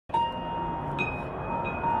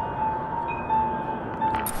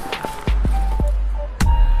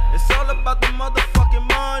about the motherfucking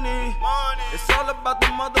money. It's all about the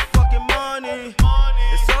motherfucking money.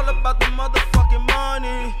 It's all about the motherfucking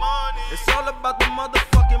money. It's all about the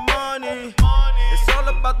motherfucking money. It's all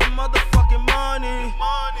about the motherfucking money.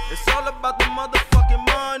 It's all about the motherfucking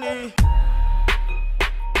money.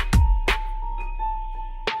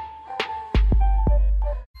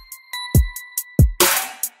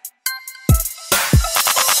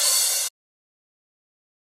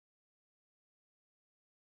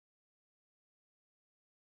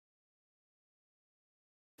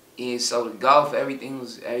 Yeah, so the golf, everything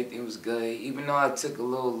was good. Even though I took a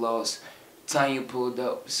little loss, Tanya pulled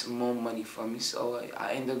up some more money for me, so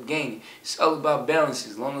I ended up gaining. It's all about balance.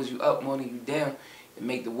 As long as you up more than you down, it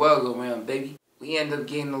make the world go round, baby. We end up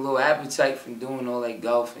getting a little appetite from doing all that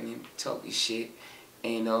golfing and talking shit,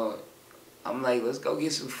 and I'm like, let's go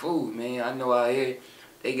get some food, man. I know out here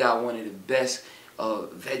they got one of the best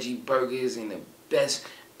veggie burgers and the best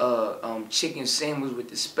chicken sandwich with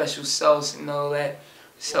the special sauce and all that.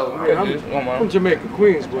 So yeah, I'm from Jamaica,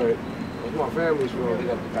 Queens, but that's my family's from.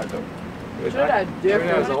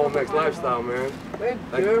 Trinidad's a whole next lifestyle, man.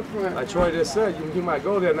 Like Troy just said, you might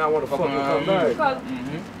go there and not want to fucking come back.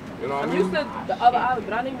 You know what I mean? I'm used to the other island,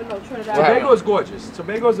 but I didn't even know Trinidad. Tobago's gorgeous.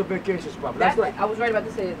 Tobago's a vacation spot. But that's like, I was right about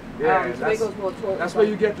to say it. Tobago's more tourist. That's where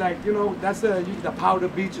you get like, you know, that's the powder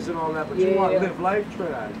beaches and all that. But you want to live life,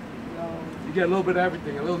 Trinidad. You get a little bit of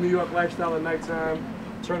everything. A little New York lifestyle at nighttime.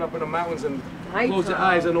 Turn up in the mountains and close your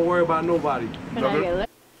eyes and don't worry about nobody. And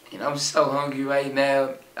I'm so hungry right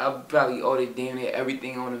now. I'll probably order damn near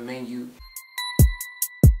everything on the menu.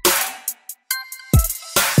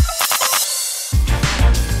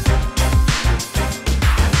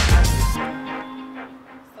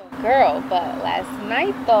 Girl, but last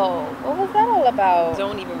night though, what was that all about?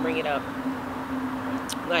 Don't even bring it up.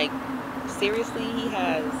 Like, seriously, he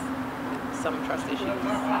has some trust issues.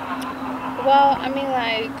 Well, I mean,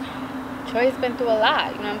 like, Troy's been through a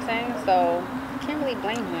lot, you know what I'm saying? So, can't really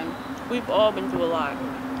blame him. We've all been through a lot.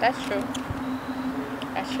 That's true.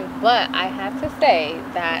 That's true. But I have to say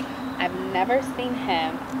that I've never seen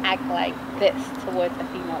him act like this towards a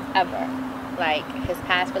female ever. Like, his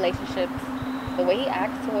past relationships, the way he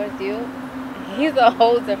acts towards you, he's a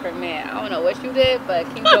whole different man. I don't know what you did, but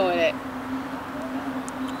keep doing it.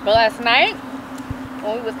 But last night,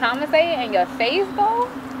 when we was conversating and your face though,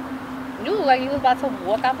 you looked like you was about to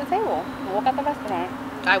walk out the table, walk out the restaurant.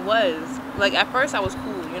 I was. Like, at first I was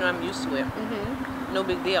cool, you know, I'm used to it. No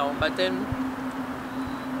big deal. But then,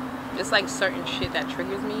 it's like certain shit that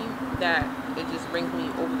triggers me that it just brings me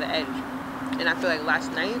over the edge. And I feel like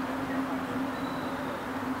last night,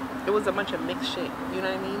 it was a bunch of mixed shit, you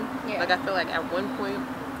know what I mean? Yeah. Like, I feel like at one point,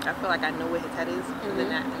 I feel like I know where his head is, and then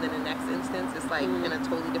the next instance, it's like in a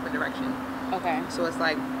totally different direction. Okay. So it's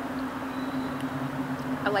like,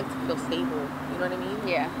 I like to feel stable, you know what I mean?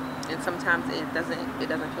 Yeah. And sometimes it doesn't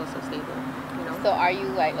feel so stable, you know? So are you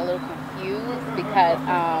like a little confused? Because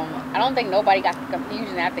I don't think nobody got the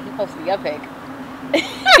confusion after he posted your pic.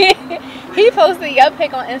 He posted your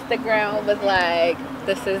pic on Instagram, was like,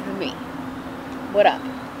 this is me. What up?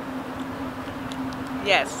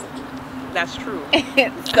 Yes, that's true.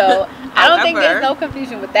 So I don't think there's no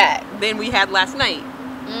confusion with that. Then we had last night.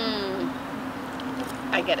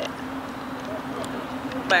 I get it.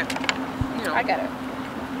 But, you know. I get it.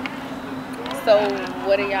 So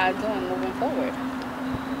what are y'all doing moving forward?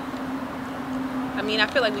 I mean, I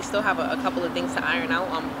feel like we still have a couple of things to iron out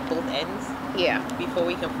on both ends. Yeah. Before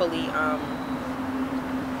we can fully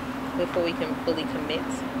commit.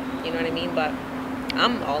 You know what I mean? But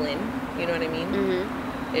I'm all in. You know what I mean?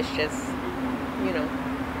 It's just, you know.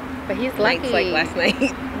 But he's lucky. Nights like last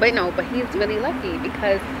night. But he's really lucky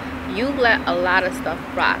because you let a lot of stuff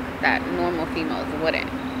rock that normal females wouldn't.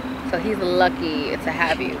 So he's lucky to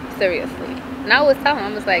have you, seriously. And I always tell him,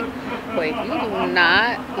 I'm just like, boy, if you do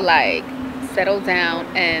not, like, settle down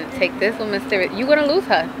and take this woman serious, you're going to lose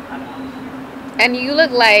her. And you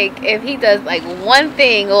look like if he does, like, one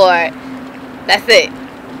thing or that's it.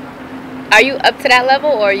 Are you up to that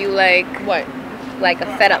level or are you, like... What? Like a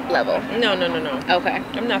fed up level? No. Okay.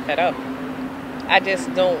 I'm not fed up. I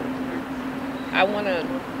just don't... I wanna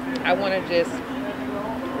just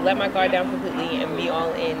let my guard down completely and be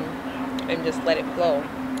all in and just let it flow.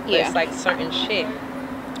 But it's like certain shit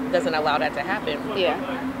doesn't allow that to happen. Yeah.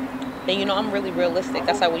 And you know, I'm really realistic.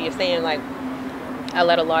 That's like what you're saying. Like, I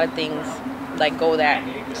let a lot of things like go that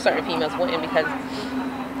certain females wouldn't because,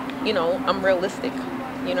 you know, I'm realistic.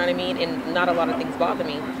 You know what I mean? And not a lot of things bother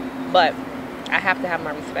me. But I have to have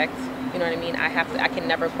my respect. You know what I mean? I can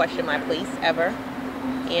never question my place ever.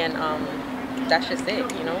 And that's just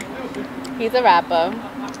it, you know? He's a rapper.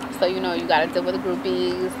 So, you know, you got to deal with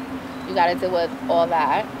groupies. You got to deal with all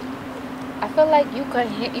that. I feel like you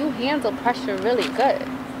handle pressure really good.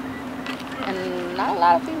 And not a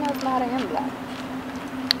lot of females know how to handle that.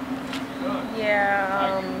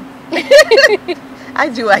 Yeah. I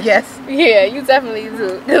do, I guess. Yeah, you definitely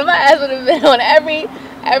do. Because my ass would have been on every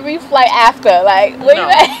flight after. Like, where you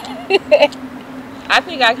at? I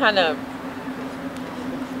think I kind of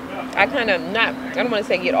not, I don't want to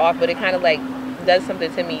say get off, but it kind of like does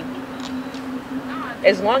something to me.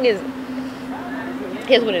 As long as,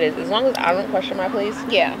 here's what it is. As long as I don't question my place,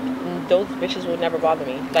 Yeah. those bitches will never bother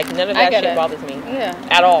me. Like, none of that shit bothers me. Yeah.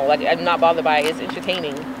 At all. Like, I'm not bothered by it. It's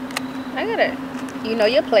entertaining. I get it. You know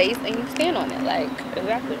your place and you stand on it. Like,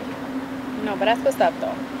 Exactly. no, but that's what's up,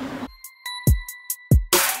 though.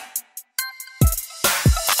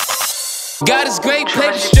 God is great,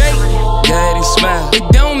 paper straight. Go ahead and smile. It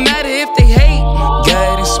don't matter if they hate. Go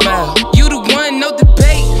ahead and smile. You the one, no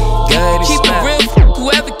debate. Go ahead and keep smile. Keep it real,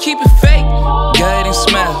 whoever keep it fake. Go ahead and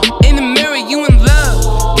smile. In the mirror, you in love.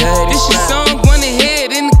 Go ahead and this smile. Your song, wanna hear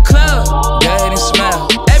it in the club. Go ahead and smile.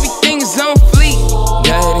 Everything is on fleek. Go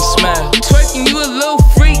ahead and smile. Twerking, you a little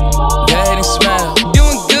freak. Go ahead and smile.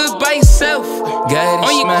 Doing good by yourself. Go ahead and on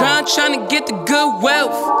smile. Your grind, trying to get the good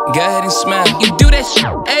wealth. Go ahead and smile. You do that shit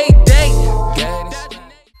every day.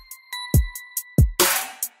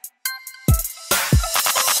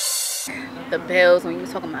 The bills, when you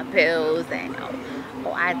was talking about bills and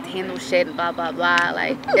oh I handle shit and blah blah blah,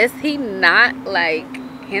 like, is he not like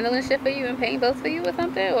handling shit for you and paying bills for you or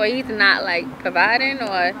something, or he's not like providing,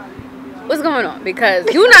 or what's going on? Because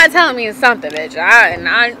you not telling me something, bitch.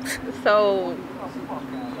 So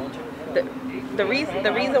the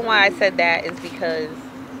reason why I said that is because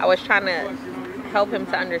I was trying to help him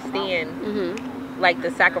to understand like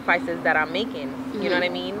the sacrifices that I'm making. You know what I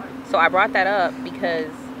mean? So I brought that up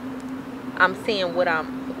because I'm seeing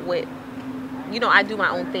you know, I do my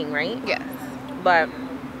own thing, right? Yes. But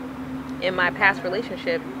in my past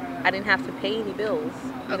relationship, I didn't have to pay any bills.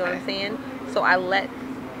 You know what I'm saying? So I let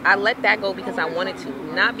that go because I wanted to,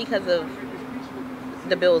 not because of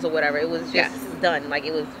the bills or whatever. It was just done. Like,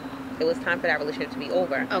 it was time for that relationship to be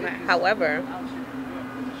over. Okay. However,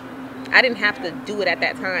 I didn't have to do it at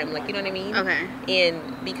that time. Like, you know what I mean? Okay. And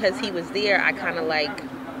because he was there, I kind of like,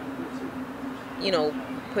 you know,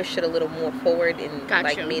 pushed it a little more forward and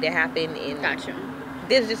like made it happen. And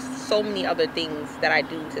there's just so many other things that I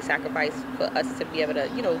do to sacrifice for us to be able to,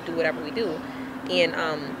 you know, do whatever we do. And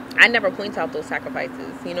I never point out those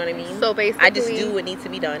sacrifices. You know what I mean? So basically, I just do what needs to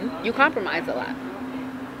be done. You compromise a lot.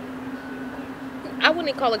 I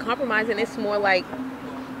wouldn't call it compromising. It's more like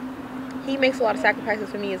he makes a lot of sacrifices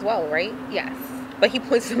for me as well, right? Yes. But he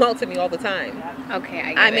points them out to me all the time.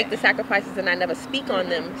 Okay, I make the sacrifices and I never speak on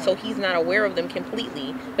them, so he's not aware of them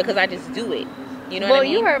completely because I just do it. You know what I mean? Well,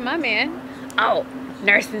 you heard my man. Oh,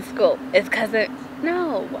 nursing school. It's because of...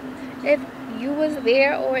 No. If you was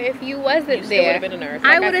there or if you wasn't there, would have been a nurse.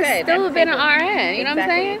 I would have still been an RN. You know what I'm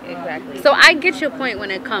saying? Exactly. So I get your point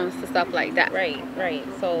when it comes to stuff like that. Right.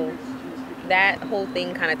 So that whole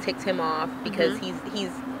thing kind of ticked him off because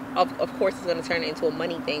he's of course it's going to turn it into a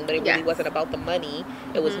money thing, but it really wasn't about the money.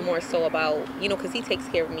 It was more so about, you know, because he takes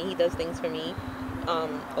care of me, he does things for me,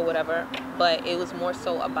 or whatever. But it was more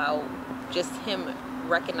so about just him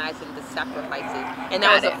recognizing the sacrifices, and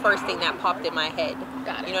that was the first thing that popped in my head.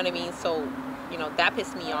 You know what I mean? So, you know, that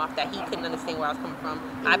pissed me off that he couldn't understand where I was coming from.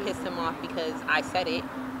 I pissed him off because I said it,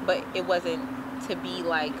 but it wasn't to be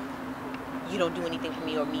like, you don't do anything for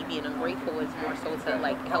me or me being ungrateful. It's more so to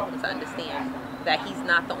like help him to understand that he's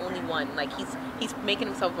not the only one. Like, he's making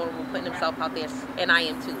himself vulnerable, putting himself out there, and I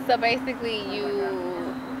am too. So basically,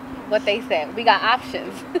 what they said, we got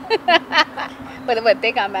options. But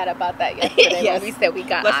they got mad about that yesterday when we said we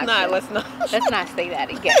got options. Let's not say that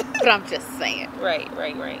again. But I'm just saying. Right.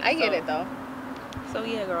 I get it though. So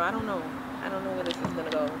yeah, girl, I don't know where this is gonna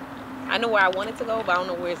go. I know where I want it to go, but I don't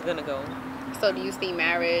know where it's gonna go. So do you see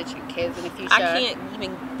marriage and kids in the future? I can't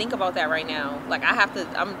even think about that right now. Like,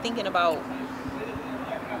 I'm thinking about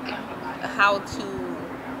how to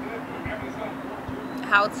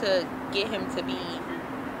get him to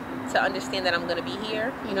understand that I'm gonna be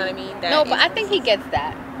here. You know what I mean? No, but I think he gets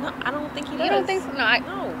that. No, I don't think he does. You don't think so? No.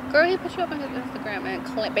 No. Girl, he put you up on his Instagram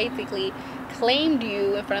and basically claimed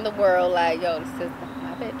you in front of the world like, yo, this is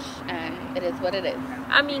my bitch, and it is what it is.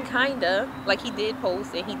 I mean, kinda. Like, he did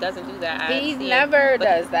post, and he doesn't do that. He never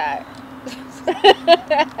does that.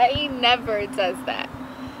 He never does that.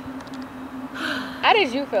 How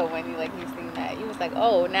did you feel when you seen that? You was like,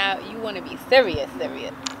 oh, now you want to be serious,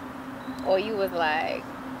 or you was like...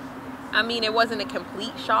 I mean, it wasn't a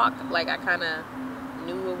complete shock. Like, I kind of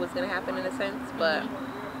knew it was gonna happen in a sense, but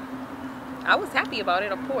I was happy about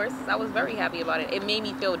it, of course. I was very happy about it. It made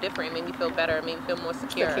me feel different. It made me feel better. It made me feel more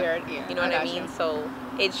secure. Secured, yeah. You know what I mean? So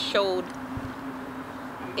it showed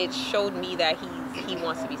me that he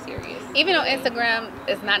wants to be serious. Even on Instagram,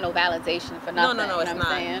 it's not no validation for nothing. No, you know it's what I'm not.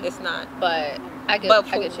 saying? It's not. But I get your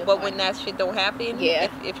but point. when that shit don't happen, yeah.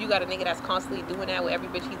 If you got a nigga that's constantly doing that with every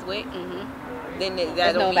bitch he's with, then that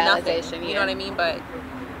There's don't no mean nothing. validation, You know what I mean? But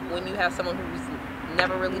when you have someone who's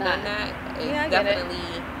never really done that, it's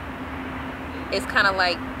definitely. It's kind of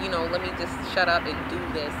like, you know, let me just shut up and do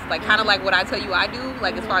this. Like, kind of like what I tell you I do.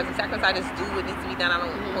 Like, as far as the sacrifice, I just do what needs to be done. I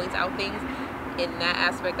don't point out things. In that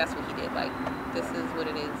aspect, that's what he did. Like, this is what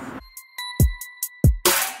it is.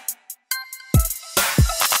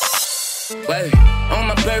 Wait, on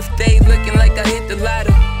my birthday, looking like I hit the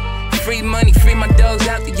lotto. Free money, free my dogs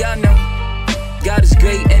out there, y'all know. God is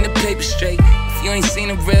great and the paper straight. If you ain't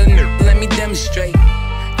seen a real nigga, let me demonstrate.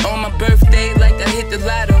 On my birthday, like I hit the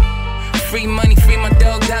lotto. Free money, free my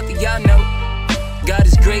dogs out there, y'all know. God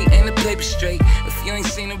is great and the paper straight. If you ain't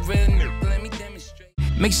seen a real nigga, let me demonstrate.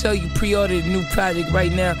 Make sure you pre-order the new project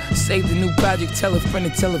right now. Save the new project, tell a friend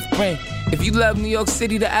and tell a friend. If you love New York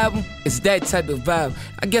City, the album, it's that type of vibe.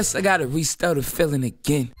 I guess I gotta restart the feeling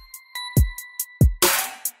again.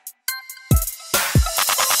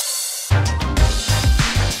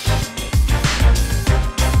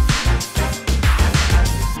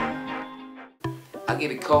 I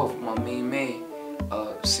get a call from my main man,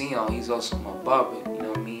 Sion. He's also my barber, you know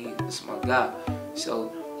what I mean? That's my guy.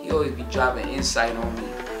 So he always be dropping insight on me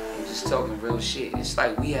and just talking real shit. It's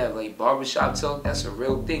like we have like barbershop talk, that's a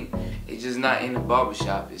real thing. It's just not in the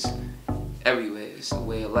barbershop, it's everywhere. It's a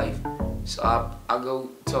way of life. So I go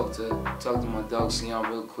talk to my dog Sion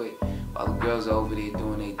real quick while the girls are over there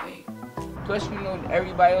doing their thing. Plus, you know,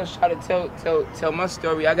 everybody else try to tell my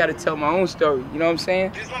story. I gotta tell my own story. You know what I'm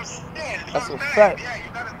saying? That's a fact. Yeah,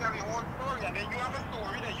 you gotta tell your own story, and then you have a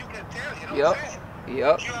story that you can tell. You know Yep. what I'm saying?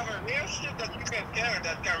 Yep. You have a real shit that you can tell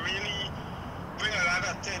that can really bring a lot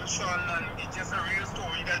of attention, and it's just a real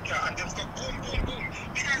story that can and just go boom, boom, boom.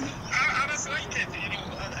 Because I just like it, you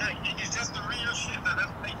know. It's just the real shit that I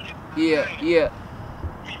like it. Yeah, yeah.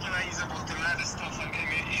 People are easy about a lot of stuff, and then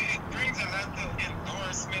it brings a lot of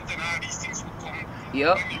endorsement and all these things will come.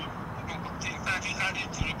 Yep. When you things that you add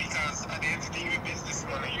into it, because at the end of the day, you're a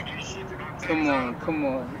businessman and you do shit, you know what I'm saying? Come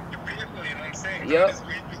on. You're paying for it, you know what I'm saying?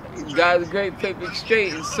 Yep. God's great, paper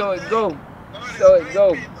straight, and so it go. So it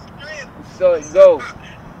go. So it go.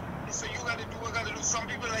 So you gotta do what gotta do. Some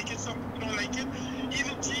people like it, some people don't like it.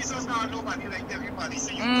 Even Jesus not nobody like everybody.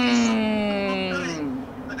 So you please some people,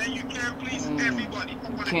 but then you can't please everybody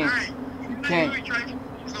all the time. You can't. You try to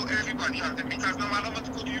please everybody out there, because no matter what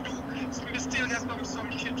good you do, some people still got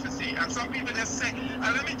some shit to say. And some people just say, and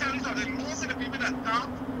let me tell you something, most of the people that talk,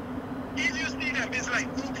 if you see them, it's like,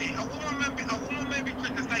 okay, a woman may be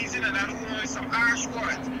criticizing another woman with some harsh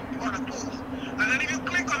words on a post. And then if you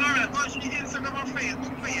click on her and go she Instagram or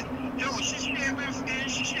Facebook page, yo, she's sharing with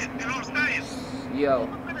she shit, you know what I'm saying? Yo.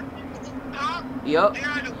 Talk, Yep. they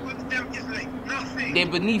are the ones them is like nothing. They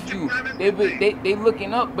beneath you. They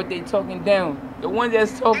looking up, but they talking down. The ones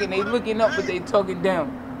that's talking, they looking up, but they talking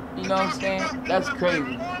down. You know what I'm saying? That's crazy.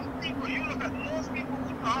 Most people, you look at most people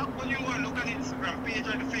who talk, when you go and look at the Instagram page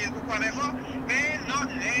or the Facebook, whatever, they ain't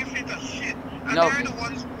nothing, they ain't fit of shit. And Nothing. they're the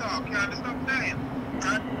ones who talk, you understand what I'm saying?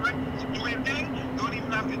 And doing things, don't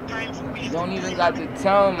even have the time for me. Don't even got the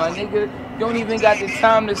time, my nigga. Don't even got the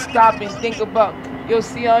time to stop and think about. Yo,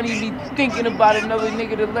 see, I don't even be thinking about another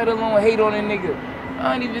nigga to let alone hate on a nigga.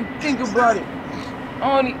 I don't even think about it.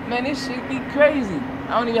 Man, this shit be crazy.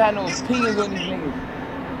 I don't even have no opinions on these niggas.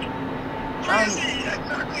 Crazy,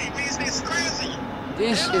 exactly. It's crazy.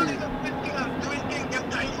 This shit is... Doing things,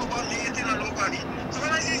 get time for about hating on nobody. So when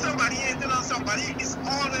I see somebody hating on somebody, it's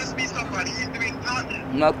always be somebody doing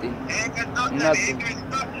nothing. Nothing. They ain't got nothing. Nothing. They ain't doing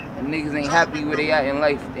nothing. And niggas ain't happy where they at in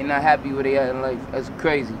life. They not happy where they at in life. That's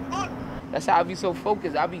crazy. That's how I be so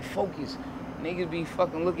focused. I be focused. Niggas be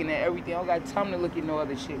fucking looking at everything. I don't got time to look at no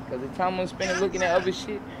other shit. Because the time I'm spending looking at other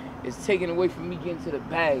shit is taken away from me getting to the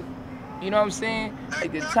bag. You know what I'm saying?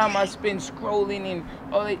 Like the time I spend scrolling and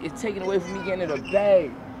all that is taken away from me getting to the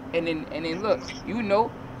bag. And then look, you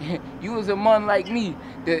know, you as a man like me,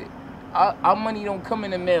 our money don't come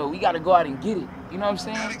in the mail. We gotta go out and get it. You know what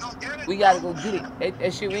I'm saying? We gotta go get it.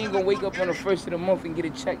 That shit, we ain't gonna wake up on the first of the month and get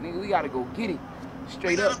a check, nigga. We gotta go get it.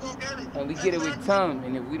 Straight up. And we get it with time.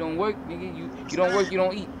 And if we don't work, nigga, you don't work, you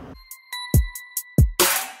don't eat.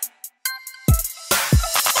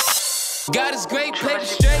 God is great, paper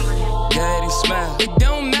straight. Go ahead and smile. It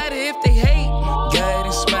don't matter if they hate. Go ahead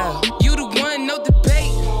and smile. You the one, no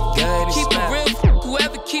debate. Go ahead and smile. Keep it real,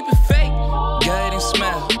 whoever keep it fake. Go ahead and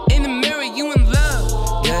smile. In the mirror, you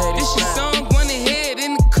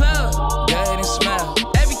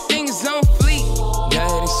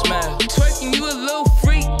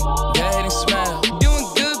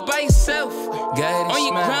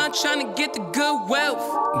get the good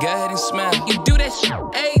wealth. Go ahead and smile. You do that shit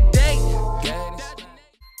every day. Go ahead and smile.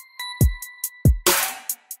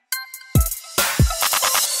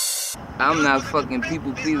 I'm not fucking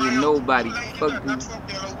people pleasing nobody. Fuck people.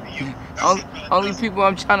 Only people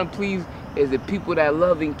I'm trying to please is the people that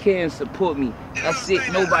love and care and support me. That's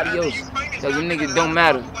it, nobody else. Cause them niggas don't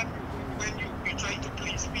matter. When you try to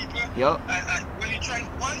please people, Yup. when you try,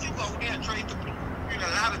 once you go there and try to please, you're in a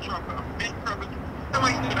lot of trouble, a big trouble. That's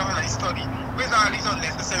why you know when I study, with all these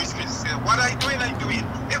unnecessary spaces, what I do it.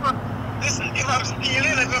 If I'm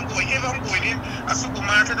stealing, if I'm going in a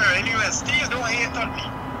supermarket or anywhere, steal, don't hate on me.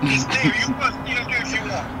 It's there, you can steal too if you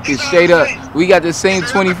want. It's straight up. We got the same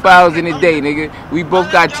 20 fouls in a day, nigga. We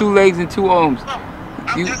both got 2 legs and 2 arms.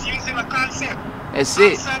 I'm just using a concept. That's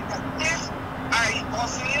it. If I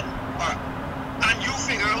hustling, and you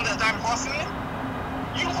figure out that I'm hustling,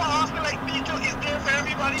 you can hustle like me too. It's there for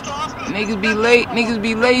everybody to hustle. Niggas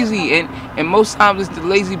be lazy, and most times it's the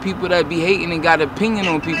lazy people that be hating and got opinion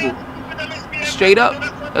on people. Straight up.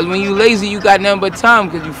 Cause when you lazy, you got nothing but time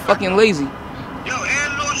because you fucking lazy. Yo,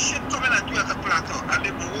 ain't no shit coming at you as a plateau. And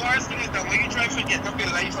the worst thing is that when you try to get up in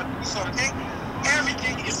life and do something,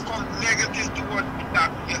 everything is come negative towards that.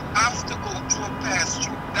 You have to go through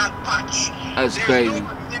that patch. That's crazy.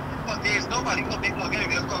 There's nobody who make money.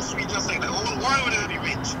 They're going to sweet just like the whole world will be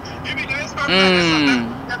rich. You be doing stuff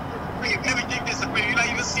like everything disappears. You don't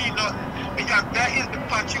even see nothing. Because that is the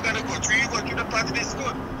patch you got to go through. You go through the patch that's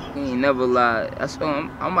good. He ain't never lied. That's why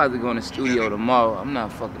I'm about to go in the studio tomorrow. I'm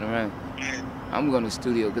not fucking around. I'm going to the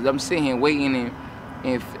studio because I'm sitting here waiting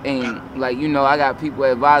and like, you know, I got people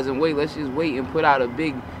advising, wait, let's just wait and put out a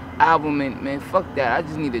big album and, man, fuck that. I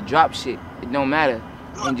just need to drop shit. It don't matter.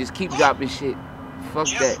 And just keep dropping shit. Fuck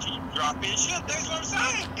that. Just keep dropping shit. That's what I'm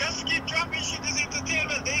saying. Just keep dropping shit. This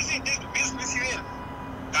entertainment. This is the business you're in.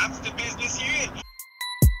 That's the business you're in.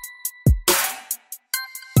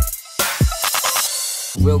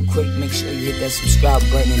 Real quick, make sure you hit that subscribe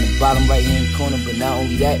button in the bottom right hand corner. But not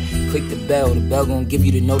only that, click the bell. The bell gonna give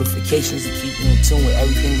you the notifications to keep you in tune with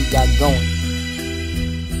everything we got going.